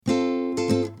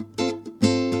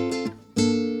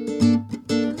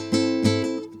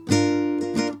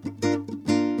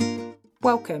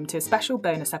Welcome to a special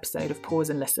bonus episode of Pause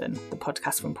and Listen, the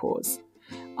podcast from Pause.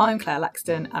 I'm Claire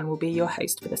Laxton and will be your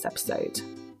host for this episode.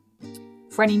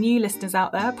 For any new listeners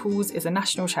out there, Pause is a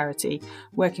national charity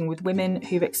working with women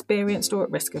who've experienced or at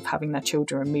risk of having their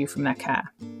children removed from their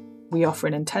care. We offer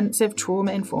an intensive,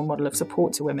 trauma-informed model of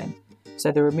support to women,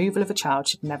 so the removal of a child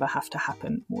should never have to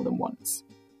happen more than once.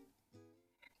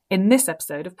 In this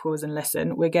episode of Pause and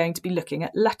Listen, we're going to be looking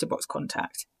at letterbox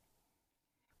contact.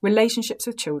 Relationships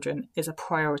with children is a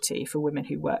priority for women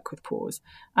who work with Pause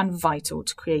and vital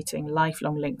to creating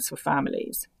lifelong links for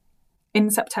families. In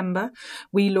September,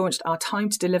 we launched our Time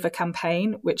to Deliver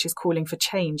campaign, which is calling for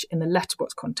change in the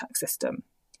letterbox contact system.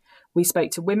 We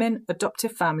spoke to women,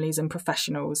 adoptive families and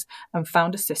professionals and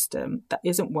found a system that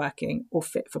isn't working or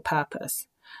fit for purpose.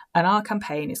 And our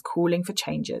campaign is calling for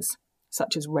changes,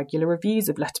 such as regular reviews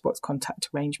of letterbox contact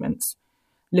arrangements,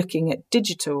 looking at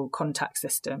digital contact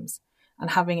systems, and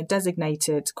having a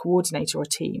designated coordinator or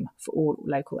team for all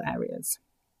local areas.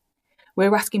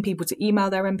 We're asking people to email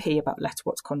their MP about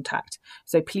letterbox contact,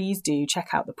 so please do check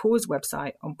out the Pause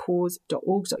website on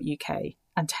pause.org.uk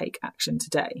and take action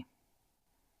today.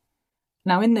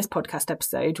 Now, in this podcast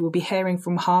episode, we'll be hearing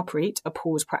from Harpreet, a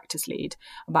Pause practice lead,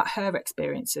 about her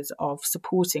experiences of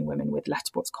supporting women with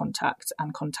letterbox contact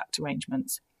and contact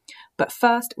arrangements. But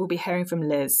first, we'll be hearing from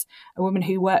Liz, a woman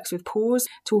who works with Pause,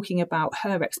 talking about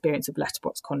her experience of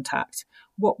letterbox contact,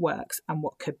 what works and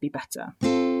what could be better.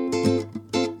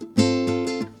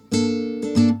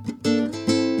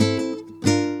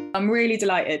 I'm really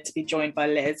delighted to be joined by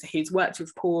Liz, who's worked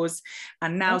with Pause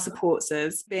and now supports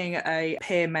us, being a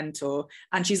peer mentor.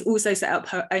 And she's also set up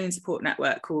her own support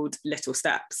network called Little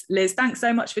Steps. Liz, thanks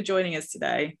so much for joining us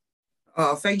today.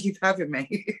 Oh, thank you for having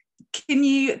me. Can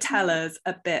you tell us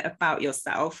a bit about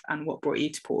yourself and what brought you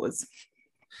to Pause?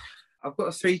 I've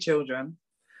got 3 children.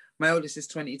 My oldest is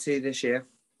 22 this year.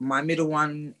 My middle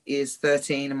one is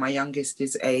 13 and my youngest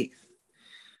is 8.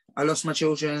 I lost my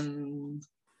children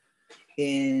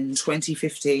in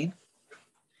 2015.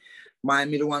 My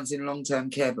middle one's in long-term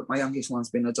care, but my youngest one's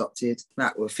been adopted.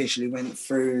 That officially went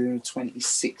through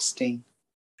 2016.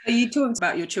 You talked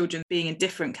about your children being in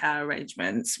different care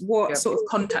arrangements. What sort of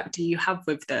contact do you have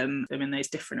with them in those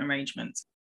different arrangements?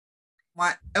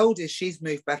 My eldest, she's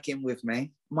moved back in with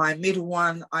me. My middle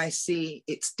one, I see,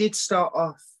 it did start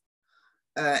off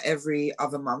every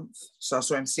other month. So I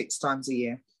saw him 6 times a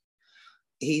year.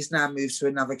 He's now moved to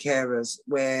another carers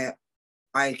where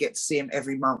I get to see him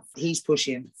every month. He's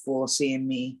pushing for seeing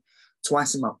me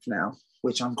twice a month now,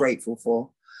 which I'm grateful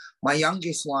for. My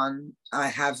youngest one, I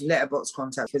have letterbox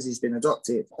contact because he's been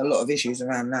adopted. A lot of issues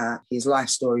around that. His life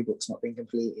storybook's not been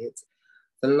completed.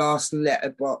 The last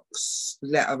letterbox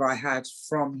letter I had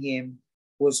from him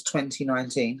was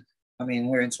 2019. I mean,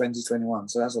 we're in 2021,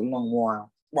 so that's a long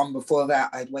while. One before that,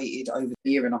 I'd waited over a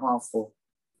year and a half for.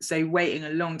 So waiting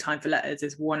a long time for letters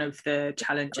is one of the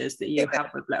challenges that you have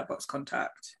with letterbox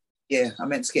contact. Yeah, I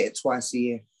meant to get it twice a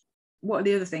year. What are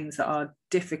the other things that are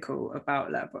difficult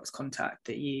about letterbox contact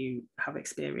that you have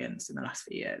experienced in the last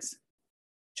few years?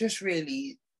 Just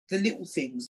really the little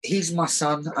things. He's my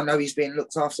son. I know he's being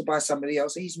looked after by somebody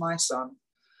else. He's my son.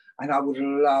 And I would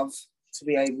love to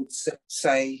be able to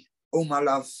say, all my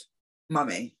love,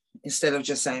 mummy, instead of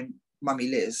just saying, mummy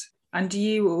Liz. And do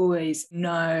you always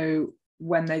know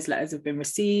when those letters have been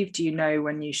received? Do you know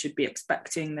when you should be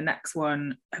expecting the next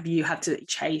one? Have you had to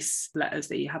chase letters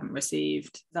that you haven't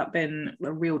received? Has that been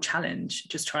a real challenge,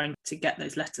 just trying to get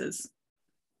those letters?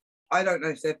 I don't know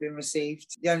if they've been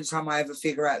received. The only time I ever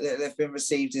figure out that they've been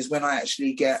received is when I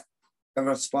actually get a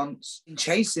response. And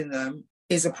chasing them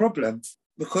is a problem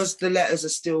because the letters are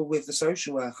still with the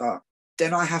social worker.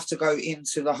 Then I have to go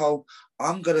into the whole,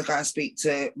 I'm going to go and speak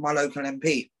to my local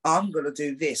MP. I'm going to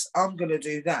do this. I'm going to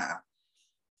do that.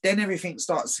 Then everything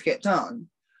starts to get done.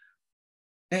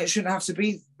 And it shouldn't have to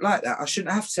be like that. I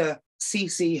shouldn't have to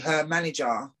CC her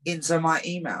manager into my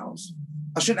emails.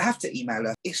 I shouldn't have to email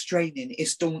her. It's draining.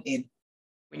 It's daunting.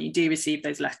 When you do receive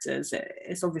those letters,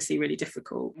 it's obviously really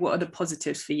difficult. What are the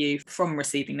positives for you from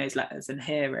receiving those letters and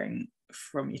hearing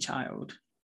from your child?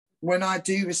 When I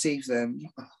do receive them,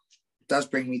 it does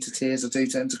bring me to tears. I do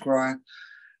tend to cry.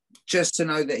 Just to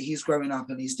know that he's growing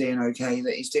up and he's doing okay,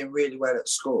 that he's doing really well at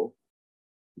school.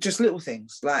 Just little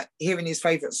things like hearing his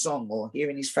favourite song or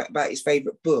hearing about his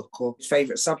favourite book or his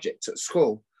favourite subject at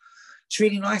school. It's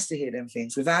really nice to hear them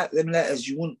things. Without them letters,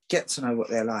 you wouldn't get to know what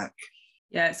they're like.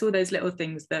 Yeah, it's all those little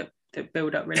things that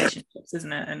build up relationships,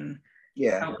 isn't it? And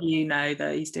help you know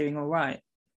that he's doing all right.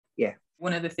 Yeah.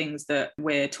 One of the things that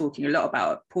we're talking a lot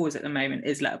about at Pause at the moment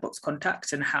is letterbox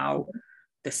contact and how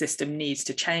the system needs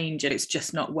to change and it's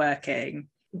just not working.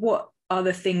 What are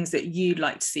the things that you'd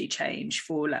like to see change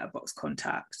for letterbox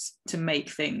contact to make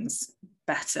things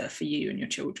better for you and your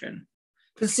children?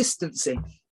 Consistency.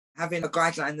 Having a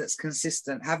guideline that's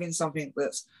consistent, having something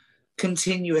that's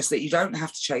continuous that you don't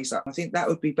have to chase up. I think that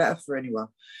would be better for anyone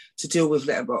to deal with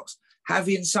letterbox.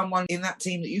 Having someone in that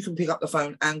team that you can pick up the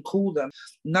phone and call them,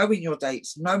 knowing your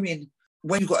dates, knowing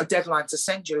when you've got a deadline to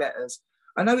send your letters.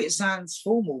 I know it sounds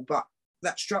formal, but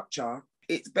that structure,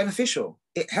 it's beneficial.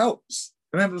 It helps.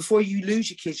 Remember, before you lose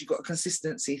your kids, you've got a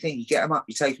consistency thing. You get them up,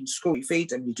 you take them to school, you feed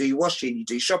them, you do your washing, you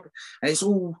do shopping, and it's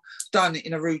all done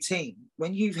in a routine.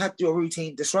 When you've had your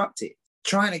routine disrupted,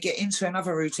 trying to get into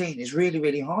another routine is really,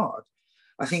 really hard.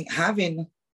 I think having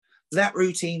that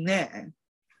routine there,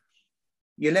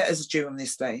 your letters are due on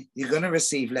this day, you're going to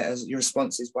receive letters, your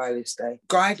responses by this day,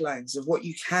 guidelines of what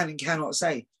you can and cannot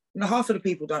say. You know, half of the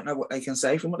people don't know what they can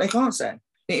say from what they can't say.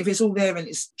 If it's all there and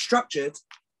it's structured,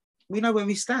 we know where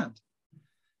we stand.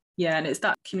 Yeah, and it's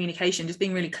that communication, just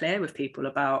being really clear with people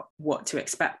about what to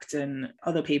expect. And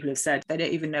other people have said they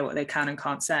don't even know what they can and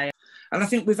can't say. And I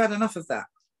think we've had enough of that.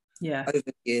 Yeah. Over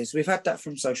the years. We've had that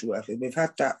from social workers. We've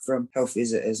had that from health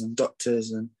visitors and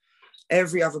doctors and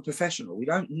every other professional. We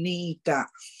don't need that.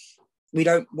 We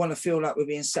don't want to feel like we're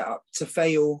being set up to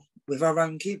fail with our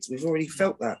own kids. We've already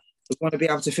felt that. We want to be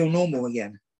able to feel normal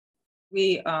again.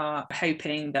 We are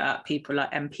hoping that people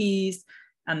like MPs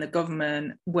and the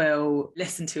government will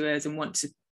listen to us and want to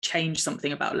change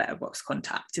something about letterbox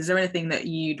contact. Is there anything that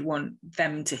you'd want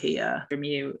them to hear from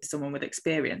you, someone with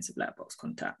experience of letterbox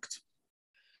contact?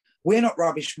 We're not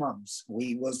rubbish mums.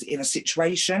 We was in a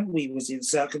situation, we was in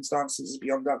circumstances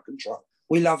beyond our control.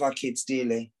 We love our kids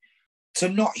dearly. To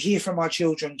not hear from our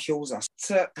children kills us.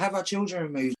 To have our children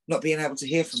removed, not being able to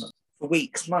hear from them for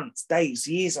weeks, months, days,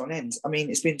 years on end. I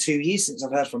mean, it's been 2 years since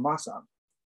I've heard from my son.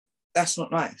 That's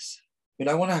not nice. We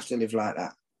don't want to have to live like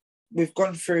that. We've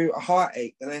gone through a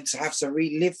heartache, and then to have to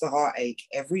relive the heartache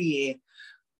every year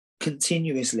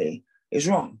continuously is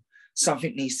wrong.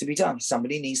 Something needs to be done.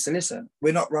 Somebody needs to listen.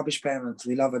 We're not rubbish parents.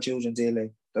 We love our children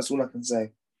dearly. That's all I can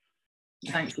say.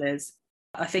 Thanks, Liz.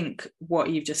 I think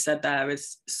what you've just said there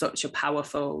is such a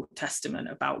powerful testament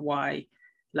about why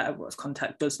letterbox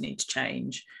contact does need to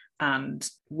change. And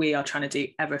we are trying to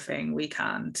do everything we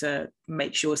can to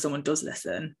make sure someone does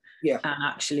listen and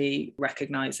actually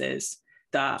recognises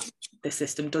that the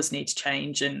system does need to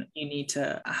change, and you need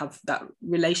to have that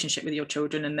relationship with your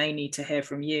children, and they need to hear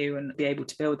from you and be able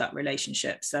to build that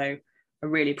relationship. So I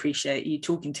really appreciate you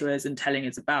talking to us and telling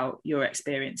us about your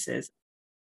experiences.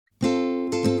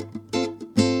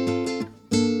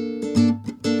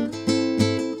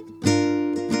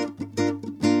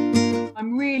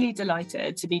 I'm really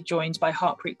delighted to be joined by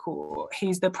Harpreet Kaur,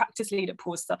 who's the practice lead at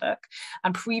Pause Southwark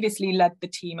and previously led the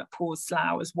team at Pause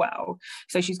Slough as well.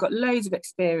 So she's got loads of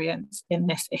experience in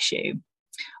this issue.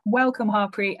 Welcome,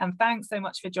 Harpreet, and thanks so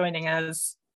much for joining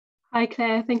us. Hi,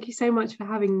 Claire. Thank you so much for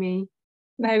having me.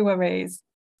 No worries.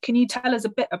 Can you tell us a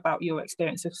bit about your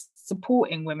experience of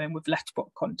supporting women with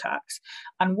letterbox contacts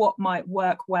and what might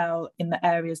work well in the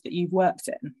areas that you've worked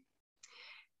in?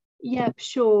 Yep,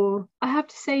 sure. I have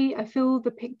to say, I feel the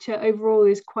picture overall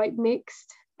is quite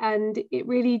mixed, and it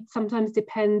really sometimes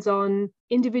depends on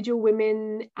individual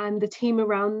women and the team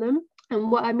around them. And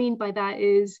what I mean by that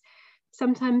is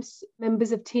sometimes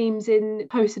members of teams in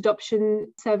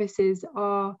post-adoption services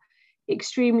are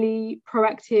extremely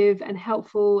proactive and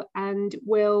helpful and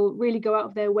will really go out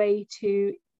of their way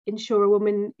to ensure a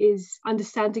woman is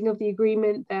understanding of the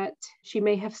agreement that she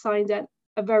may have signed at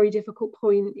a very difficult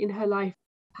point in her life.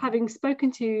 Having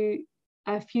spoken to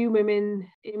a few women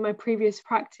in my previous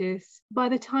practice, by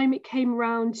the time it came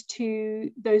around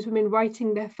to those women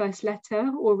writing their first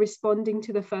letter or responding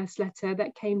to the first letter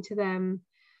that came to them,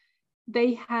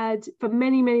 they had, for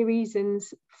many, many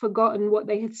reasons, forgotten what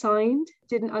they had signed,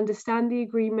 didn't understand the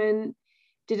agreement,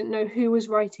 didn't know who was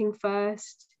writing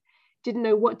first, didn't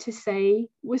know what to say,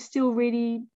 was still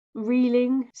really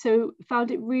reeling, so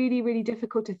found it really, really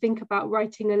difficult to think about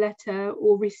writing a letter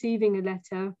or receiving a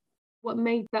letter. What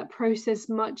made that process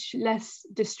much less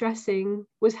distressing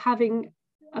was having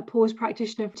a Pause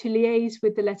practitioner to liaise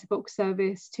with the letterbox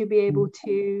service to be able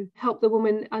to help the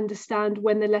woman understand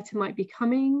when the letter might be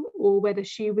coming or whether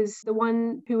she was the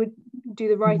one who would do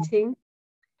the writing.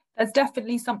 There's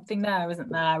definitely something there,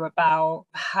 isn't there, about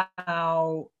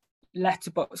how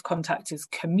letterbox contact is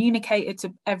communicated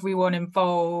to everyone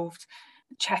involved,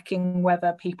 checking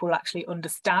whether people actually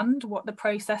understand what the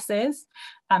process is.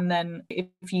 And then if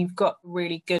you've got a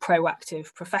really good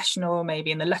proactive professional,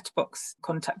 maybe in the letterbox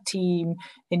contact team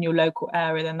in your local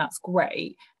area, then that's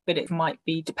great. but it might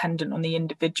be dependent on the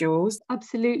individuals.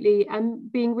 Absolutely.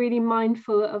 And being really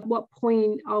mindful of what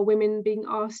point are women being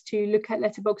asked to look at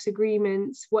letterbox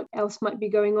agreements, what else might be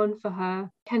going on for her.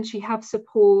 Can she have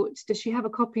support? Does she have a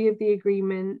copy of the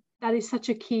agreement? That is such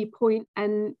a key point.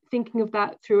 And thinking of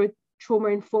that through a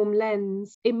trauma-informed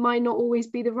lens, it might not always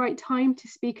be the right time to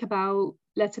speak about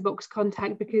letterbox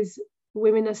contact because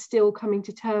women are still coming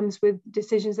to terms with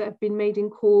decisions that have been made in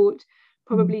court,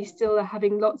 probably still are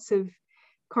having lots of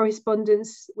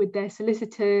correspondence with their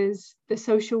solicitors, the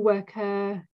social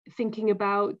worker, thinking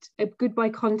about a goodbye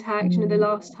contact, the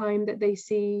last time that they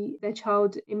see their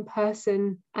child in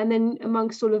person. And then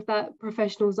amongst all of that,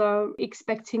 professionals are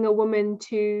expecting a woman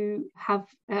to have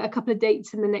a couple of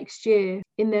dates in the next year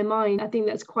in their mind. I think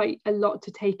that's quite a lot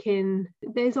to take in.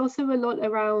 There's also a lot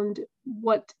around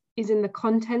what is in the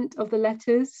content of the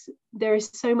letters. There is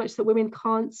so much that women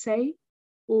can't say,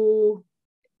 or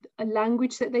a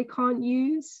language that they can't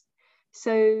use.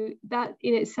 So that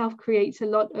in itself creates a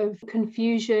lot of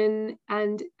confusion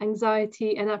and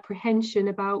anxiety and apprehension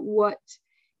about what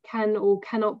can or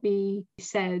cannot be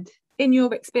said. In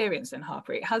your experience then,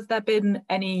 Harpreet, has there been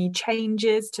any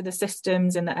changes to the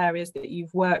systems in the areas that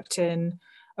you've worked in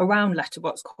around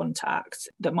letterbox contact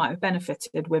that might have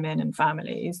benefited women and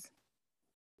families?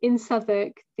 In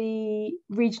Southwark, the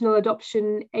Regional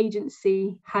Adoption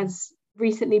Agency has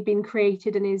recently been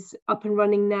created and is up and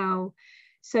running now.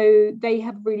 So they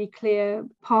have really clear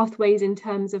pathways in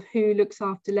terms of who looks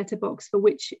after letterbox for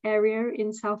which area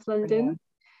in South London. Yeah.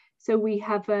 So we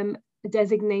have a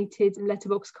designated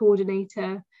letterbox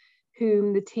coordinator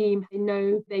whom the team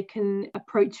know they can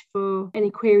approach for any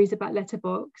queries about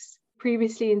letterbox.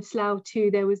 Previously in Slough too,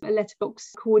 there was a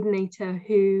letterbox coordinator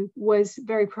who was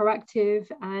very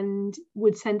proactive and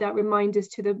would send out reminders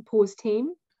to the PAWS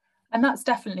team. And that's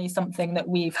definitely something that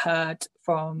we've heard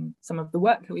from some of the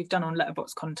work that we've done on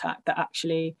letterbox contact, that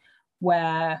actually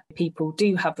where people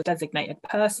do have a designated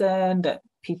person that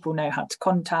people know how to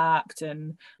contact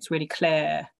and it's really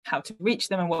clear how to reach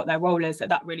them and what their role is,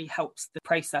 that really helps the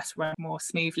process run more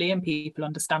smoothly and people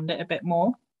understand it a bit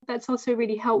more. That's also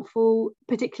really helpful,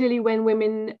 particularly when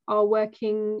women are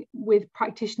working with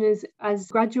practitioners as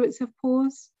graduates of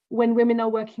PAWS. When women are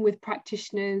working with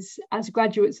practitioners as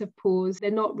graduates of PAWS,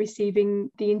 they're not receiving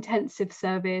the intensive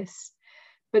service,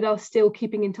 but are still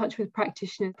keeping in touch with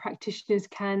practitioners. Practitioners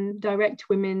can direct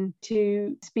women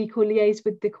to speak or liaise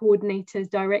with the coordinators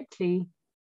directly.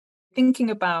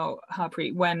 Thinking about,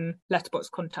 Harpreet, when letterbox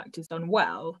contact is done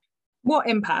well, what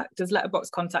impact does letterbox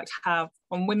contact have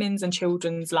on women's and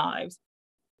children's lives?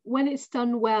 When it's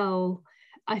done well,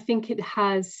 I think it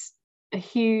has a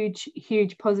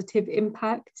huge positive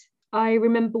impact. I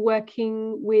remember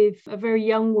working with a very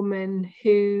young woman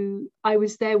who I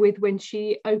was there with when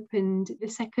she opened the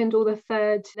second or the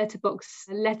third letterbox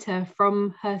letter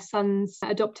from her son's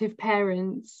adoptive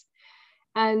parents.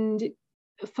 And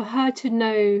for her to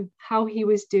know how he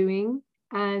was doing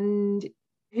and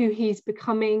who he's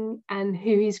becoming and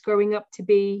who he's growing up to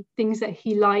be, things that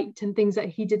he liked and things that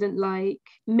he didn't like,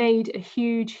 made a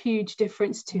huge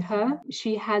difference to her.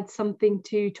 She had something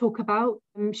to talk about.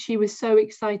 She was so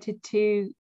excited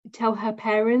to tell her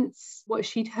parents what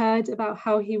she'd heard about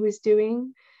how he was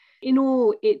doing. In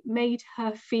all, it made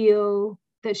her feel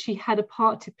that she had a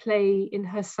part to play in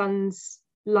her son's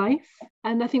life.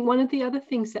 And I think one of the other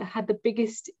things that had the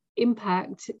biggest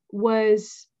impact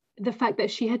was the fact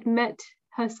that she had met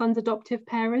her son's adoptive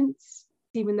parents,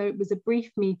 even though it was a brief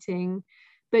meeting,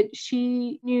 but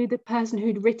she knew the person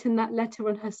who'd written that letter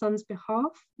on her son's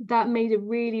behalf. That made a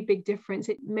really big difference.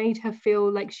 It made her feel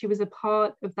like she was a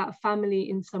part of that family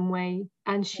in some way,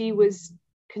 and she was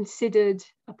considered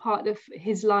a part of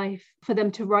his life for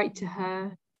them to write to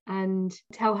her and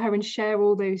tell her and share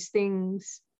all those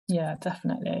things. Yeah,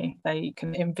 definitely. They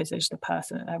can envisage the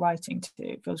person that they're writing to.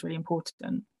 It feels really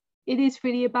important. It is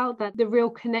really about that, the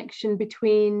real connection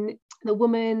between the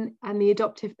woman and the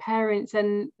adoptive parents.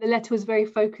 And the letter was very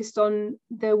focused on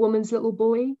the woman's little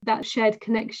boy, that shared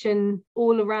connection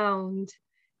all around.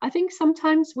 I think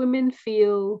sometimes women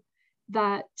feel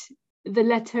that the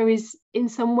letter is in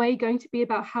some way going to be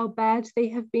about how bad they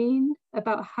have been,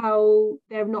 about how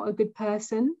they're not a good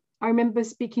person. I remember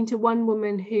speaking to one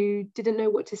woman who didn't know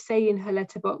what to say in her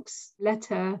letterbox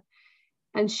letter.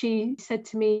 And she said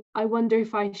to me, I wonder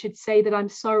if I should say that I'm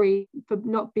sorry for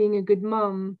not being a good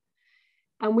mum.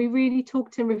 And we really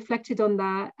talked and reflected on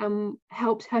that and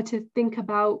helped her to think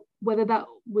about whether that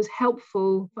was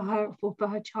helpful for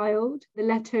her child. The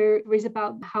letter is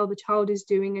about how the child is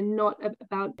doing and not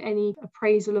about any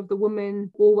appraisal of the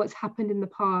woman or what's happened in the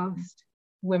past.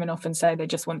 Women often say they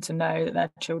just want to know that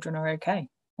their children are okay.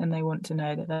 and they want to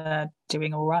know that they're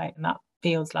doing all right. And that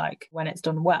feels like when it's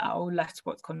done well,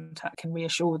 Letterboxd Contact can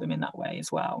reassure them in that way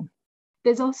as well.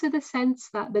 There's also the sense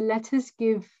that the letters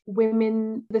give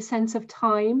women the sense of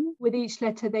time. With each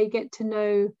letter, they get to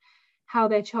know how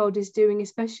their child is doing,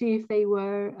 especially if they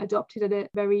were adopted at a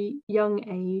very young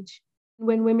age.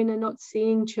 When women are not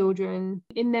seeing children,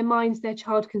 in their minds, their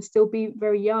child can still be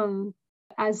very young.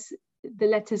 As the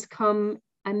letters come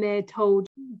and they're told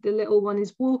the little one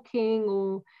is walking,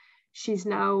 or she's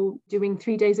now doing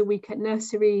 3 days a week at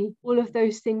nursery, all of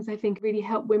those things I think really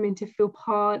help women to feel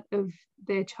part of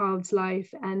their child's life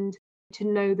and to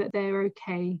know that they're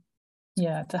okay.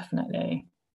 Yeah, definitely.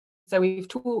 So we've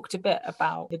talked a bit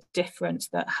about the difference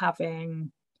that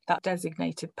having that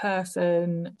designated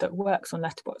person that works on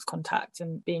Letterboxd Contact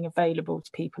and being available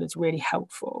to people is really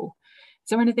helpful. Is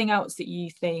there anything else that you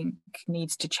think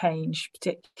needs to change,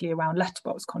 particularly around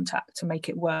Letterboxd Contact, to make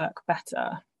it work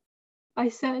better? I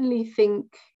certainly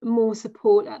think more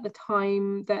support at the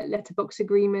time that letterbox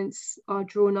agreements are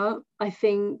drawn up. I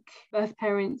think birth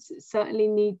parents certainly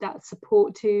need that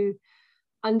support to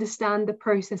understand the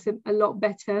process a lot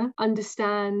better,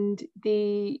 understand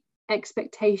the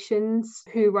expectations,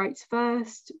 who writes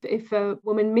first. If a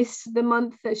woman missed the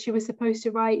month that she was supposed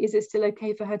to write, is it still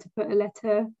okay for her to put a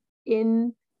letter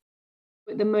in?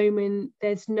 At the moment,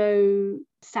 there's no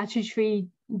statutory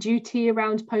duty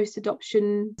around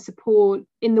post-adoption support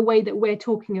in the way that we're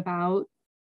talking about.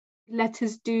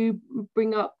 Letters do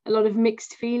bring up a lot of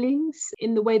mixed feelings.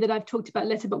 In the way that I've talked about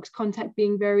Letterboxd Contact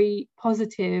being very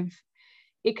positive,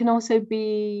 it can also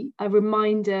be a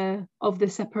reminder of the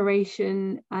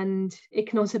separation, and it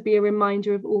can also be a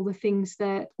reminder of all the things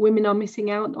that women are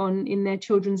missing out on in their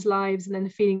children's lives, and then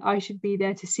feeling I should be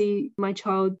there to see my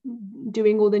child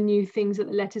doing all the new things that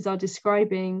the letters are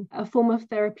describing. A form of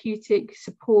therapeutic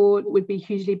support would be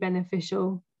hugely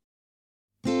beneficial.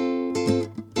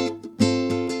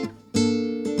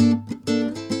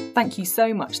 Thank you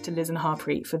so much to Liz and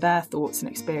Harpreet for their thoughts and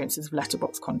experiences of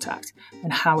Letterboxd Contact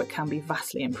and how it can be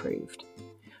vastly improved.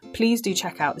 Please do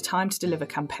check out the Time to Deliver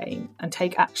campaign and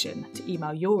take action to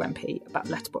email your MP about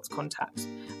Letterboxd Contact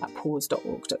at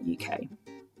pause.org.uk.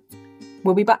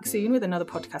 We'll be back soon with another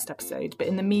podcast episode, but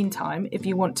in the meantime, if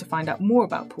you want to find out more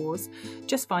about Pause,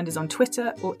 just find us on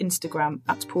Twitter or Instagram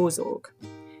at pause.org.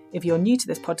 If you're new to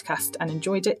this podcast and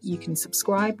enjoyed it, you can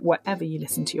subscribe wherever you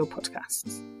listen to your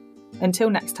podcasts. Until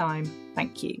next time,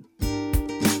 thank you.